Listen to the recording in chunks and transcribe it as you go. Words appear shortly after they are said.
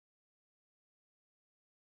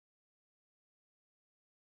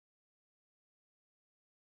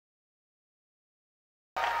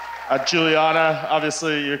Julianna,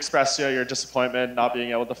 obviously you expressed your disappointment not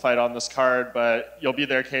being able to fight on this card, but you'll be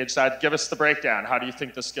there cage side. Give us the breakdown. How do you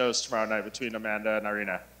think this goes tomorrow night between Amanda and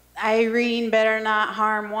Irina? Irene better not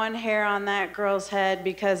harm one hair on that girl's head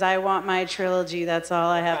because I want my trilogy. That's all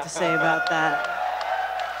I have to say about that.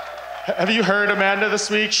 Have you heard Amanda this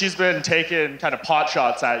week? She's been taking kind of pot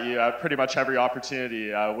shots at you at pretty much every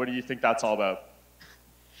opportunity. What do you think that's all about?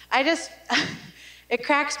 It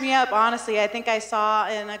cracks me up, honestly. I think I saw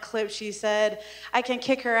in a clip she said, I can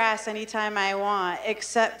kick her ass anytime I want,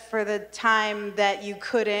 except for the time that you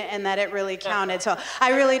couldn't and that it really counted. So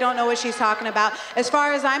I really don't know what she's talking about. As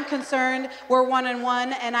far as I'm concerned, we're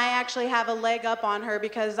 1-1, and I actually have a leg up on her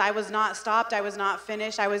because I was not stopped, I was not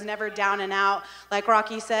finished, I was never down and out. Like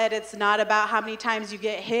Rocky said, it's not about how many times you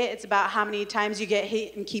get hit, it's about how many times you get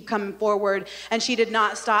hit and keep coming forward. And she did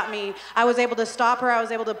not stop me. I was able to stop her, I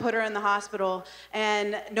was able to put her in the hospital.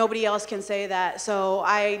 And nobody else can say that. So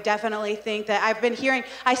I definitely think that I've been hearing,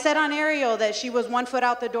 I said on Ariel that she was 1 foot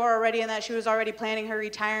out the door already and that she was already planning her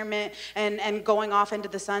retirement and going off into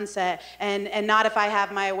the sunset. And not if I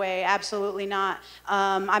have my way, absolutely not.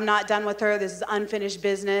 I'm not done with her, this is unfinished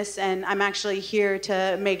business, and I'm actually here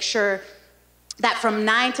to make sure that from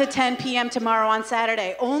 9 to 10 p.m. tomorrow on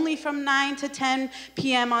Saturday, only from 9 to 10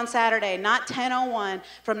 p.m. on Saturday, not 10:01,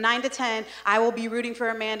 from 9 to 10, I will be rooting for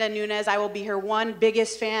Amanda Nunes. I will be her one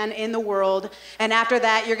biggest fan in the world. And after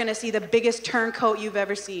that, you're gonna see the biggest turncoat you've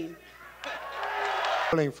ever seen.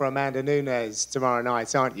 Calling for Amanda Nunes tomorrow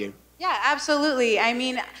night, aren't you? Yeah, absolutely. I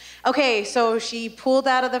mean, okay, so she pulled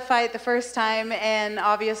out of the fight the first time, and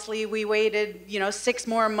obviously we waited, 6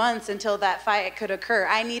 more months until that fight could occur.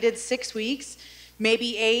 I needed 6 weeks,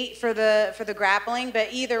 maybe 8 for the grappling, but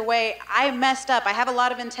either way, I messed up. I have a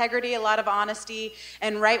lot of integrity, a lot of honesty,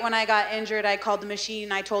 and right when I got injured, I called the machine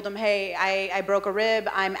and I told them, hey, I broke a rib,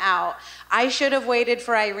 I'm out. I should have waited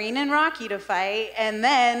for Irene and Rocky to fight, and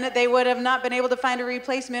then they would have not been able to find a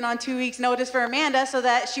replacement on 2 weeks' notice for Amanda, so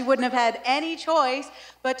that she wouldn't have had any choice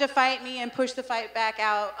but to fight me and push the fight back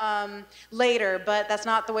out later. But that's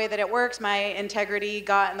not the way that it works. My integrity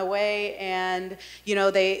got in the way, and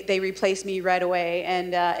they replaced me right away.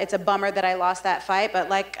 And it's a bummer that I lost that fight, but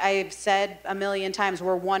like I've said a million times,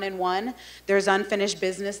 we're 1-1. There's unfinished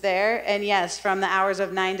business there, and yes, from the hours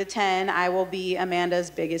of 9 to 10, I will be Amanda's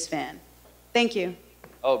biggest fan. Thank you.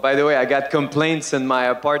 Oh, by the way, I got complaints in my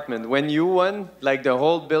apartment. When you won, like the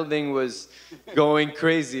whole building was going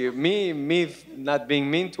crazy. Me not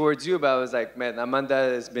being mean towards you, but I was like, man, Amanda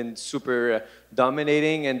has been super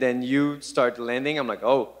dominating, and then you start landing. I'm like,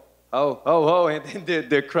 oh, and then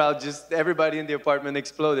the crowd, just everybody in the apartment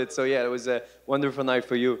exploded. So yeah, it was a wonderful night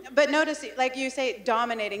for you. But notice, like you say,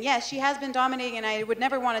 dominating. Yes, she has been dominating, and I would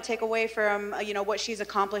never want to take away from what she's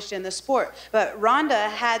accomplished in the sport. But Ronda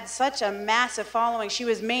had such a massive following. She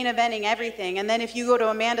was main eventing everything. And then if you go to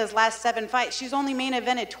Amanda's last 7 fights, she's only main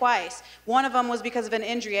evented twice. One of them was because of an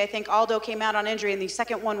injury. I think Aldo came out on injury, and the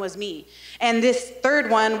second one was me. And this third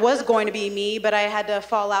one was going to be me, but I had to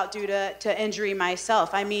fall out due to injury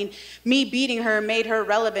myself. I mean, me beating her made her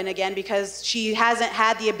relevant again because she hasn't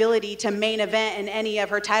had the ability to main event in any of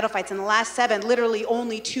her title fights. In the last 7, literally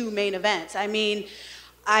only 2 main events. I mean,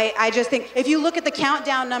 I just think, if you look at the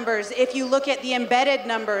countdown numbers, if you look at the embedded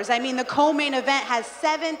numbers, I mean, the co-main event has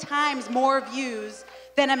 7 times more views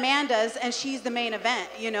than Amanda's, and she's the main event,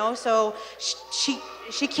 so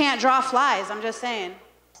she can't draw flies, I'm just saying.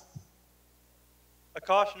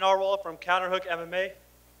 Akash Narwhal from Counterhook MMA.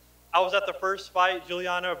 I was at the first fight,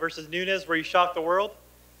 Julianna versus Nunes, where you shocked the world.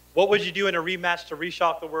 What would you do in a rematch to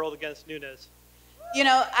re-shock the world against Nunes?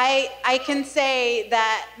 I can say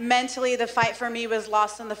that mentally the fight for me was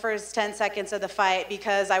lost in the first 10 seconds of the fight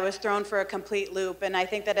because I was thrown for a complete loop. And I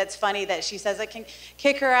think that it's funny that she says I can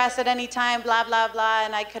kick her ass at any time, blah, blah, blah,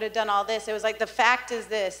 and I could have done all this. It was like, the fact is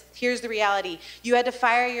this, here's the reality. You had to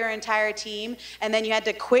fire your entire team, and then you had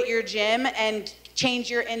to quit your gym and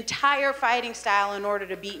change your entire fighting style in order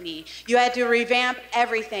to beat me. You had to revamp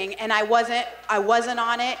everything, and I wasn't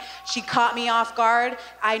on it. She caught me off guard.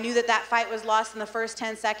 I knew that fight was lost in the first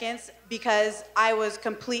 10 seconds because I was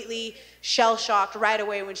completely shell-shocked right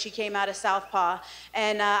away when she came out of southpaw,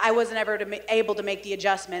 and I wasn't ever able to make the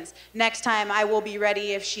adjustments. Next time, I will be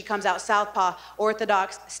ready if she comes out southpaw,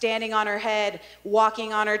 orthodox, standing on her head,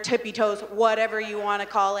 walking on her tippy toes, whatever you want to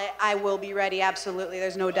call it, I will be ready, absolutely.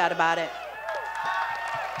 There's no doubt about it.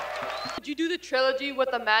 Would you do the trilogy with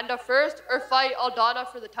Amanda first or fight Aldana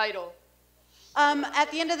for the title?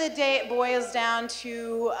 At the end of the day, it boils down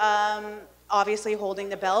to obviously holding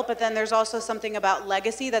the belt, but then there's also something about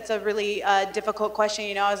legacy that's a really difficult question.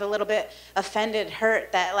 You know, I was a little bit offended,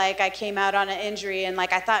 hurt that like I came out on an injury, and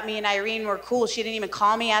like I thought me and Irene were cool. She didn't even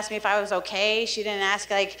call me, ask me if I was okay. She didn't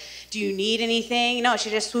ask like, do you need anything? No, she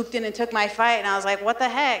just swooped in and took my fight, and I was like, what the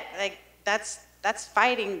heck? Like that's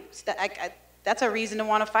fighting. That's a reason to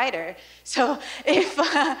want to fight her. So if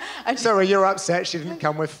So are you upset she didn't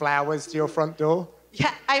come with flowers to your front door?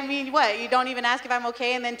 Yeah, I mean, what? You don't even ask if I'm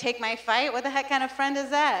okay and then take my fight? What the heck kind of friend is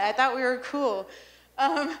that? I thought we were cool.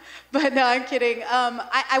 But no, I'm kidding.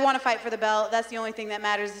 I want to fight for the belt. That's the only thing that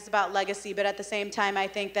matters. It's about legacy. But at the same time, I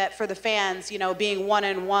think that for the fans, you know, being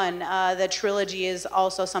 1-1, the trilogy is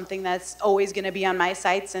also something that's always going to be on my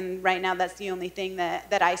sights. And right now, that's the only thing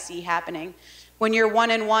that I see happening. When you're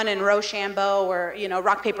 1-1 in Rochambeau or, you know,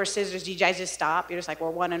 rock, paper, scissors, you guys just stop. You're just like,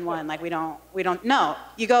 we're 1-1. Like, we don't, no.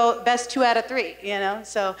 You go best 2 out of 3, you know?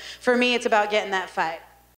 So for me, it's about getting that fight.